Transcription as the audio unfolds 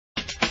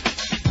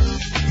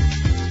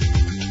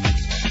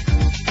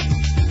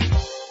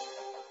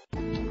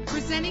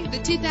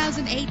the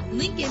 2008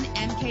 Lincoln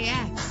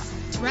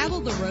MKX.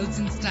 Travel the roads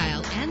in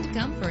style and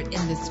comfort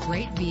in this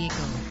great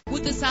vehicle.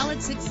 With a solid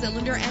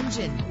 6-cylinder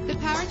engine, the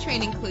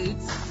powertrain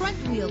includes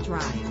front-wheel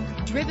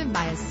drive, driven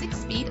by a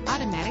 6-speed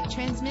automatic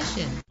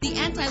transmission. The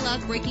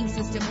anti-lock braking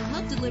system will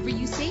help deliver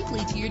you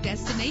safely to your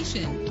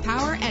destination.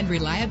 Power and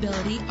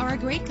reliability are a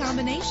great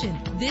combination.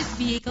 This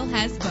vehicle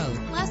has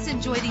both. Plus,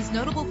 enjoy these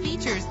notable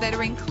features that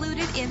are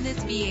included in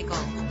this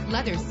vehicle: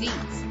 leather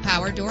seats,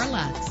 power door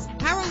locks,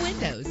 power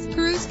windows,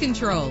 cruise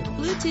control,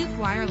 Bluetooth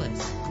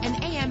wireless,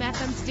 an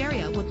AM/FM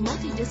stereo with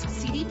multi-disc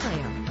CD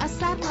player, a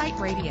satellite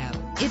radio.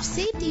 If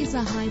safety is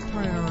a high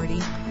priority,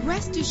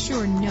 rest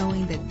assured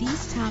knowing that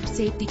these top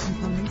safety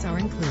components are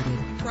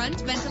included: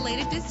 front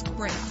ventilated disc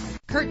brakes,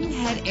 curtain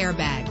head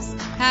airbags,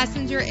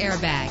 passenger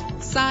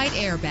airbag, side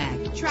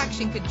airbag,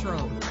 traction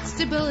control,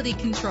 stability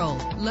control,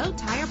 low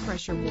tire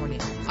pressure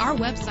warning. Our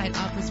website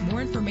offers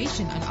more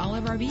information on all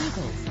of our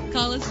vehicles.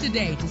 Call us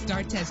today to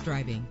start test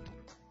driving.